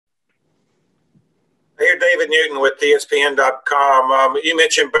David Newton with ESPN.com. You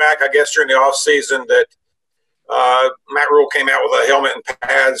mentioned back, I guess, during the offseason that Matt Rule came out with a helmet and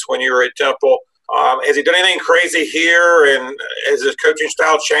pads when you were at Temple. Has he done anything crazy here, and has his coaching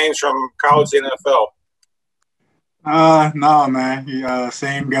style changed from college to NFL? No, man. He,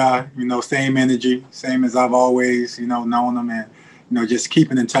 same guy, same energy, same as I've always, known him, and, just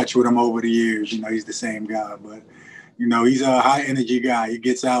keeping in touch with him over the years. He's the same guy, but, he's a high energy guy. He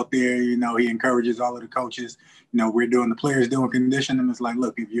gets out there, he encourages all of the coaches. The players doing conditioning. It's like,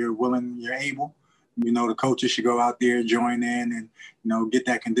 look, if you're willing, you're able, the coaches should go out there, join in, and, get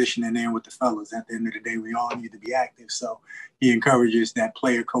that conditioning in with the fellas. At the end of the day, we all need to be active. So he encourages that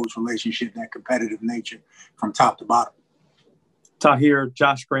player-coach relationship, that competitive nature from top to bottom. Tahir,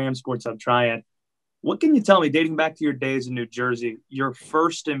 Josh Graham, Sports Hub Triad. What can you tell me, dating back to your days in New Jersey, your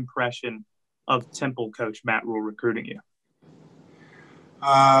first impression of Temple coach Matt Rule recruiting you?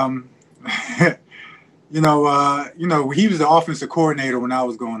 He was the offensive coordinator when I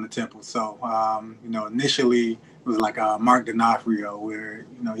was going to Temple. So, initially it was like Mark D'Onofrio, where,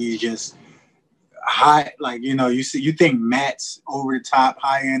 he's just high, like, you think Matt's over the top,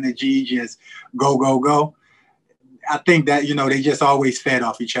 high energy, just go, go, go. I think that, they just always fed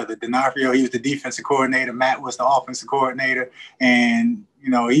off each other. D'Onofrio, he was the defensive coordinator. Matt was the offensive coordinator. And,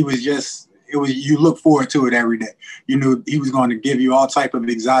 you look forward to it every day. You knew he was going to give you all type of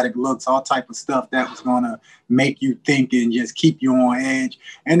exotic looks, all type of stuff that was going to make you think and just keep you on edge.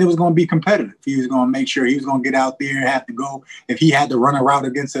 And it was going to be competitive. He was going to make sure he was going to get out there and have to go. If he had to run a route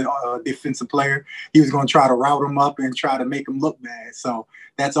against a defensive player, he was going to try to route him up and try to make him look bad. So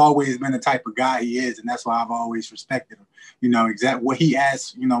that's always been the type of guy he is, and that's why I've always respected him. Exactly what he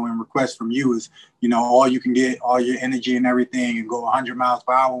asks, in request from you is, all you can get, all your energy and everything, and go 100 miles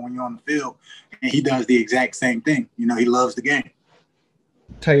per hour when you're on the field. And he does the exact same thing. He loves the game.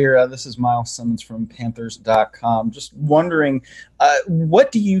 Tahir, this is Miles Simmons from Panthers.com. Just wondering,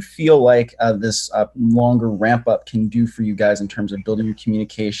 what do you feel like this longer ramp-up can do for you guys in terms of building your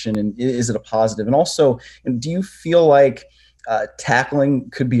communication, and is it a positive? And also, do you feel like tackling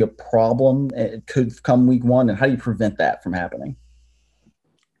could be a problem? It could come week one, and how do you prevent that from happening?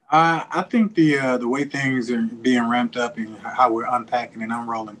 I think the way things are being ramped up and how we're unpacking and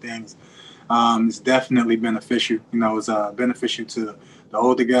unrolling things is definitely beneficial. It's beneficial to the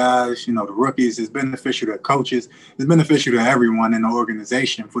older guys, the rookies. It's beneficial to coaches. It's beneficial to everyone in the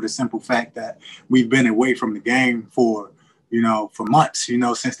organization for the simple fact that we've been away from the game for months,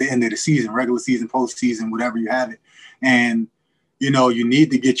 since the end of the season, regular season, postseason, whatever you have it. And, you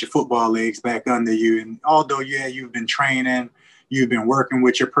need to get your football legs back under you. And although, you've been training, you've been working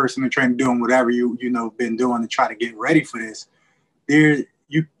with your personal trainer, doing whatever been doing to try to get ready for this, you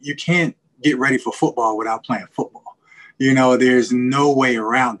can't get ready for football without playing football. There's no way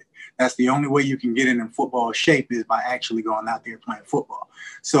around it. That's the only way you can get in football shape is by actually going out there playing football.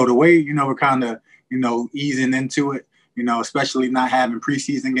 So the way, we're kind of, easing into it, especially not having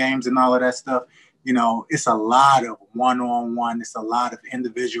preseason games and all of that stuff, it's a lot of one-on-one. It's a lot of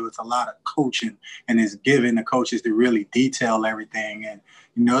individual. It's a lot of coaching, and it's giving the coaches to really detail everything. And,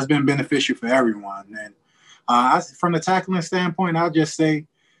 it's been beneficial for everyone. And from the tackling standpoint, I'll just say,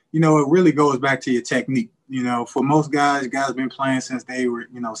 it really goes back to your technique. For most guys been playing since they were,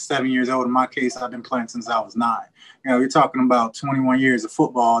 7 years old. In my case, I've been playing since I was 9. You're talking about 21 years of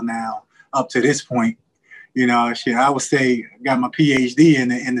football now up to this point. I would say got my PhD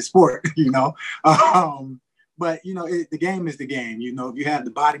in the sport, But, the game is the game. If you have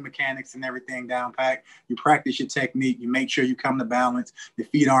the body mechanics and everything down packed, you practice your technique, you make sure you come to balance, your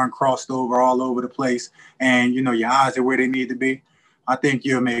feet aren't crossed over all over the place, and, your eyes are where they need to be, I think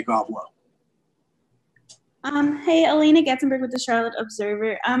you'll make off well. Hey, Alina Getzenberg with the Charlotte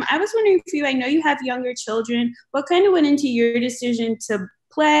Observer. I was wondering I know you have younger children, what kind of went into your decision to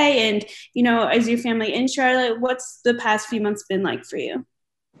play? And, as your family in Charlotte, what's the past few months been like for you?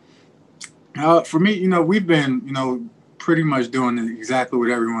 For me, we've been, pretty much doing exactly what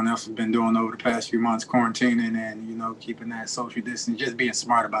everyone else has been doing over the past few months, quarantining and, keeping that social distance, just being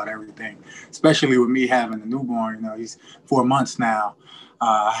smart about everything, especially with me having a newborn. He's 4 months now.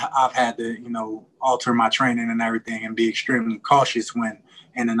 I've had to, alter my training and everything and be extremely cautious when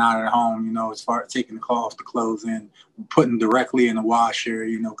in and out of the home, as far as taking off the clothes and putting directly in the washer,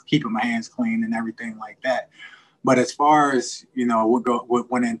 keeping my hands clean and everything like that. But as far as, what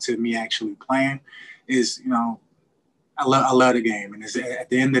went into me actually playing is, I love the game. And at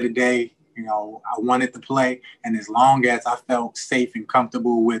the end of the day, I wanted to play. And as long as I felt safe and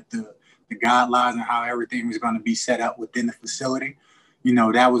comfortable with the guidelines and how everything was going to be set up within the facility,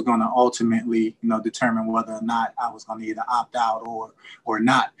 that was going to ultimately, determine whether or not I was going to either opt out or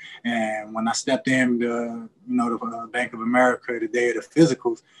not. And when I stepped in the Bank of America the day of the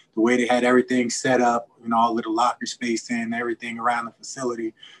physicals, the way they had everything set up, all of the locker space and everything around the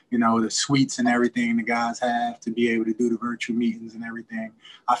facility, the suites and everything the guys have to be able to do the virtual meetings and everything,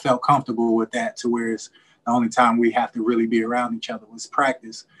 I felt comfortable with that, to where it's the only time we have to really be around each other was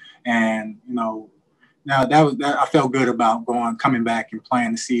practice. And, now that I felt good about coming back and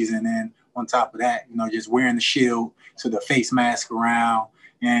playing the season. And on top of that, just wearing the shield, so the face mask around.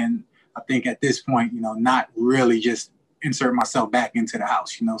 And I think at this point, not really just insert myself back into the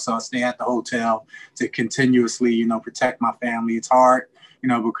house, so I stay at the hotel to continuously, protect my family. It's hard,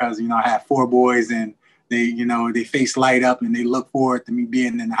 because, I have 4 boys, and they, they face light up and they look forward to me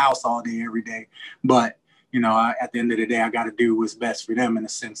being in the house all day, every day. But, at the end of the day, I got to do what's best for them in the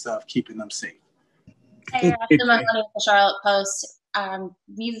sense of keeping them safe. Hey, Mahoney with the Charlotte Post.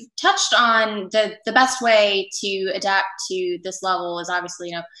 We've touched on the best way to adapt to this level is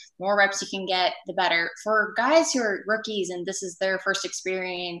obviously, the more reps you can get, the better. For guys who are rookies and this is their first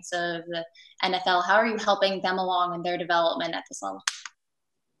experience of the NFL, how are you helping them along in their development at this level?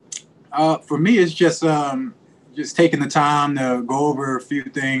 For me, it's just taking the time to go over a few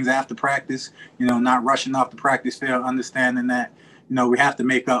things after practice, not rushing off the practice field, understanding that, we have to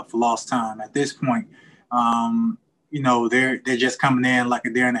make up for lost time. At this point, they're just coming in like a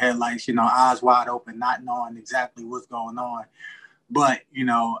deer in the headlights, eyes wide open, not knowing exactly what's going on. But,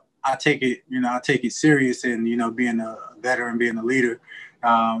 I take it serious, and, being a veteran, being a leader,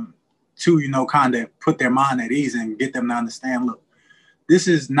 to, kind of put their mind at ease and get them to understand, look, this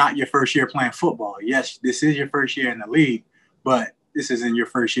is not your first year playing football. Yes, this is your first year in the league, but this isn't your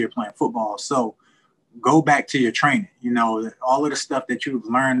first year playing football. So go back to your training. All of the stuff that you've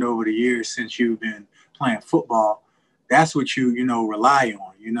learned over the years since you've been playing football, that's what you, rely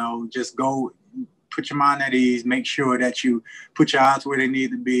on. Just go put your mind at ease, make sure that you put your eyes where they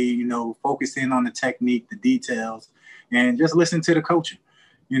need to be, focus in on the technique, the details, and just listen to the coaching,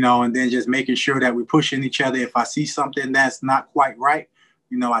 and then just making sure that we're pushing each other. If I see something that's not quite right,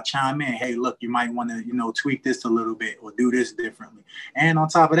 I chime in, hey, look, you might want to, tweak this a little bit or do this differently. And on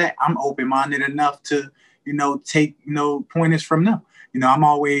top of that, I'm open-minded enough to, take, pointers from them. I'm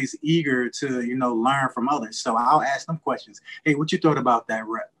always eager to, learn from others. So I'll ask them questions. Hey, what you thought about that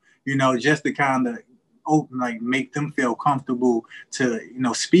rep? Just to kind of make them feel comfortable to,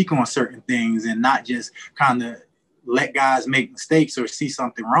 speak on certain things and not just kind of let guys make mistakes or see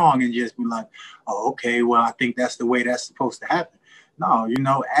something wrong and just be like, oh, okay, well, I think that's the way that's supposed to happen.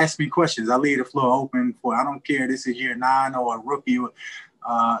 No, ask me questions. I leave the floor open for, I don't care, this is year 9 or a rookie.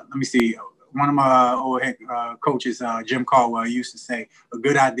 Let me see. One of my old head coaches, Jim Caldwell, used to say, a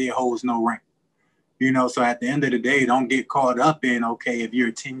good idea holds no rank. So at the end of the day, don't get caught up in, okay, if you're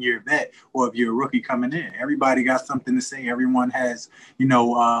a 10-year vet or if you're a rookie coming in. Everybody got something to say. Everyone has,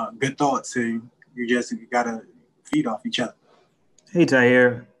 good thoughts, and you just got to feed off each other. Hey,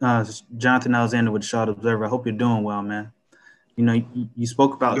 Tahir. Jonathan Alexander with Charlotte Observer. I hope you're doing well, man. You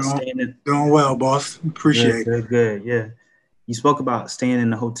spoke about staying in. Doing well, boss. Appreciate it. Good. Yeah. You spoke about staying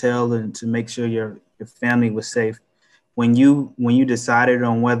in the hotel and to make sure your family was safe. When you decided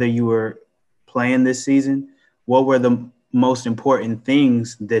on whether you were playing this season, what were the most important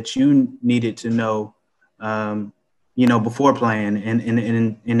things that you needed to know, before playing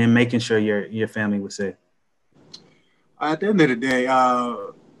and then making sure your family was safe? At the end of the day,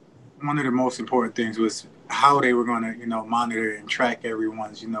 one of the most important things was how they were going to, monitor and track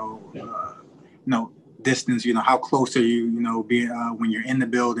everyone's, distance. How close are you, being when you're in the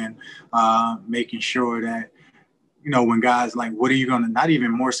building, making sure that, when guys like, what are you going to, not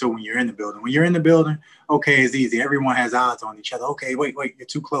even more so when you're in the building. When you're in the building, okay, it's easy. Everyone has eyes on each other. Okay, wait, you're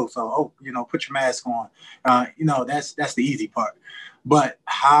too close. Put your mask on. That's the easy part. But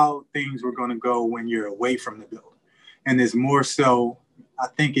how things were going to go when you're away from the building. And it's more so, I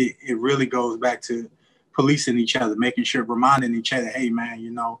think it really goes back to policing each other, making sure, reminding each other, hey,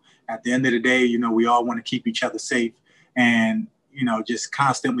 man, at the end of the day, we all want to keep each other safe. And, just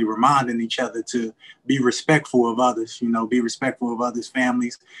constantly reminding each other to be respectful of others, be respectful of others'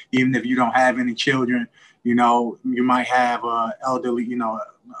 families. Even if you don't have any children, you might have elderly,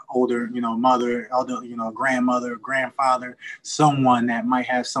 older, mother, elderly, grandmother, grandfather, someone that might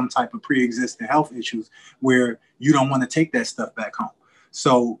have some type of pre-existing health issues where you don't want to take that stuff back home.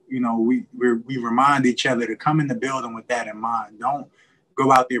 So, we remind each other to come in the building with that in mind. Don't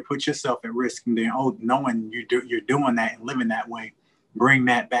go out there, put yourself at risk, and then, knowing you're doing that and living that way, bring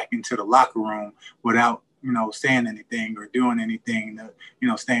that back into the locker room without, saying anything or doing anything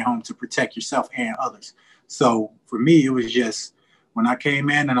to, staying home to protect yourself and others. So for me, it was just when I came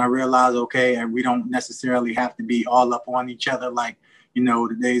in and I realized, okay, we don't necessarily have to be all up on each other like,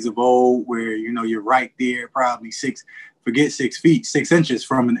 the days of old where, you're right there, probably 6 feet, 6 inches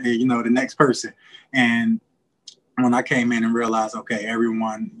from, the next person. And when I came in and realized, okay,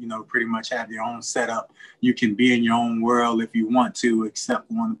 everyone, pretty much have their own setup. You can be in your own world if you want to, except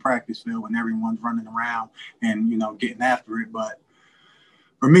on the practice field when everyone's running around and, getting after it. But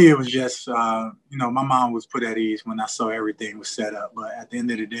for me, it was just, my mind was put at ease when I saw everything was set up. But at the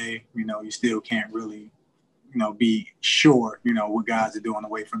end of the day, you still can't really, be sure, what guys are doing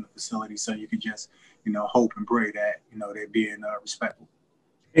away from the facility. So you can just, hope and pray that, they're being respectful.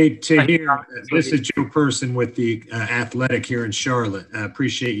 Hey, Tahir, this is Joe Person with the Athletic here in Charlotte. I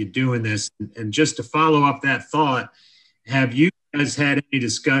appreciate you doing this. And just to follow up that thought, have you guys had any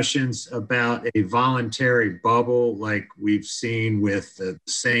discussions about a voluntary bubble like we've seen with the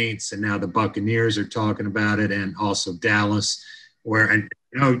Saints, and now the Buccaneers are talking about it, and also Dallas, where, and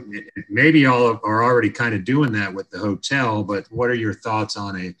maybe y'all are already kind of doing that with the hotel, but what are your thoughts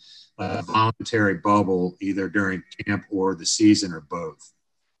on a voluntary bubble either during camp or the season or both?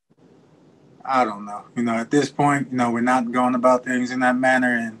 I don't know. At this point, we're not going about things in that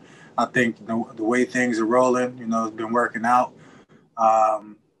manner. And I think the way things are rolling, it's been working out.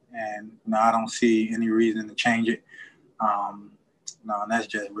 And I don't see any reason to change it. And that's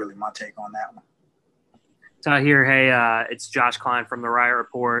just really my take on that one. Tahir, hey, it's Josh Klein from the Riot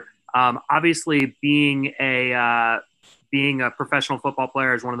Report. Obviously, being a professional football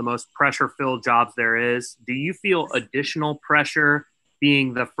player is one of the most pressure-filled jobs there is. Do you feel additional pressure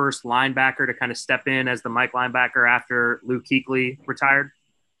being the first linebacker to kind of step in as the Mike linebacker after Luke Kuechly retired?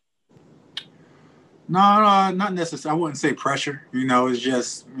 No, not necessarily. I wouldn't say pressure. It's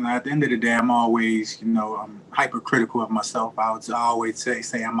just, at the end of the day, I'm always, I'm hypercritical of myself. I always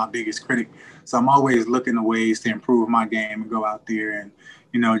say I'm my biggest critic. So I'm always looking at ways to improve my game and go out there and,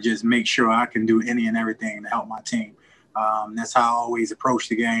 just make sure I can do any and everything to help my team. That's how I always approach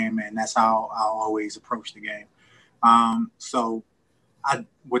the game, and that's how I'll always approach the game. So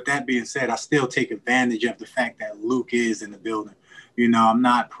with that being said, I still take advantage of the fact that Luke is in the building. I'm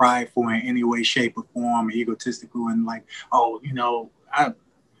not prideful in any way, shape, or form, or egotistical and like,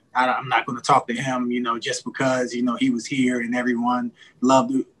 I'm not going to talk to him, just because, he was here and everyone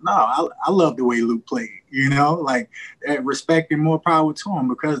loved it. No, I love the way Luke played, respect and more power to him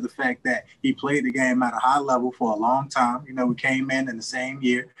because of the fact that he played the game at a high level for a long time. We came in the same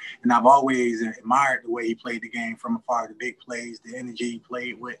year, and I've always admired the way he played the game from afar, the big plays, the energy he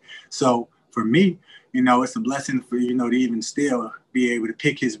played with. So for me, it's a blessing for, to even still be able to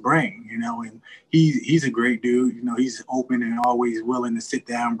pick his brain, and he's a great dude. He's open and always willing to sit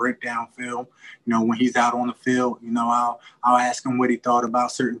down, break down film. When he's out on the field, I'll ask him what he thought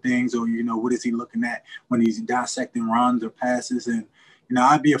about certain things, or, what is he looking at when he's dissecting runs or passes. And,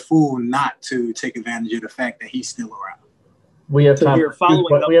 I'd be a fool not to take advantage of the fact that he's still around. We have time.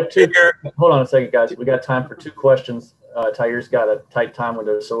 Hold on a second, guys. We got time for 2 questions. Tahir's got a tight time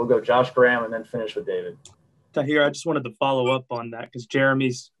window, so we'll go Josh Graham and then finish with David. Tahir, I just wanted to follow up on that because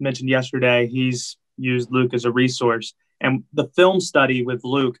Jeremy's mentioned yesterday he's used Luke as a resource. And the film study with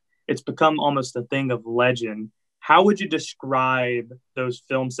Luke, it's become almost a thing of legend. How would you describe those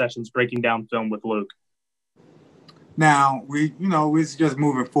film sessions breaking down film with Luke? Now, it's just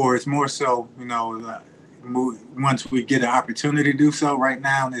moving forward. It's more so, once we get an opportunity to do so. Right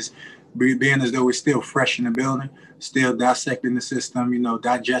now, it's being as though we're still fresh in the building, still dissecting the system,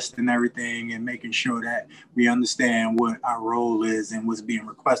 digesting everything and making sure that we understand what our role is and what's being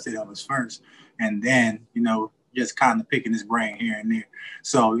requested of us first. And then, just kind of picking his brain here and there.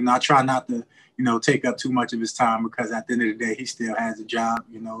 So, I try not to, take up too much of his time because at the end of the day, he still has a job,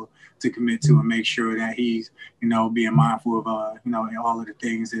 to commit to and make sure that he's, being mindful of, all of the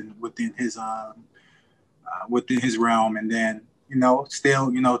things and within his realm. And then,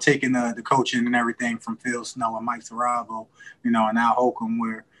 still, taking the coaching and everything from Phil Snow and Mike Saravo, and Al Holcomb,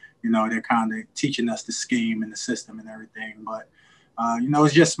 where, they're kind of teaching us the scheme and the system and everything. But,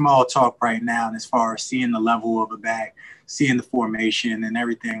 it's just small talk right now. And as far as seeing the level of a back, seeing the formation and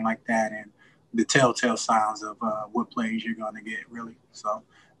everything like that, and the telltale signs of what plays you're going to get, really. So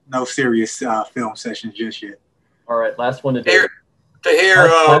no serious film sessions just yet. All right, last one to David.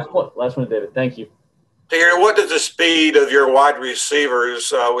 Last one to David. Thank you. Tahir, what does the speed of your wide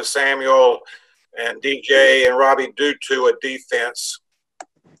receivers with Samuel and DJ and Robbie do to a defense?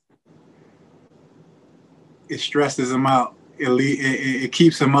 It stresses them out. It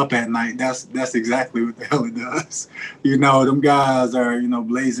keeps them up at night. That's exactly what the hell it does. Them guys are,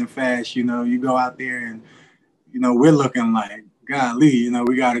 blazing fast. You go out there and, we're looking like, golly, you know,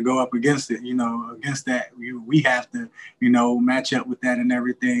 we got to go up against it, you know, against that. We have to, you know, match up with that and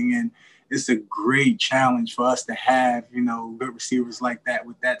everything. And it's a great challenge for us to have, you know, good receivers like that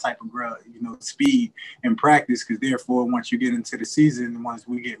with that type of, you know, speed and practice. Because therefore, once you get into the season, once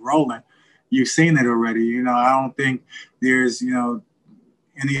we get rolling, you've seen it already. You know, I don't think there's, you know,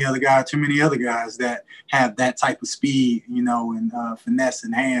 too many other guys that have that type of speed, you know, and finesse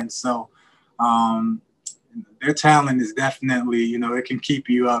in hands. So their talent is definitely, you know, it can keep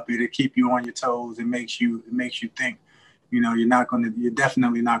you up. It'll keep you on your toes. It makes you think, you know, you're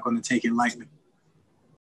definitely not going to take it lightly.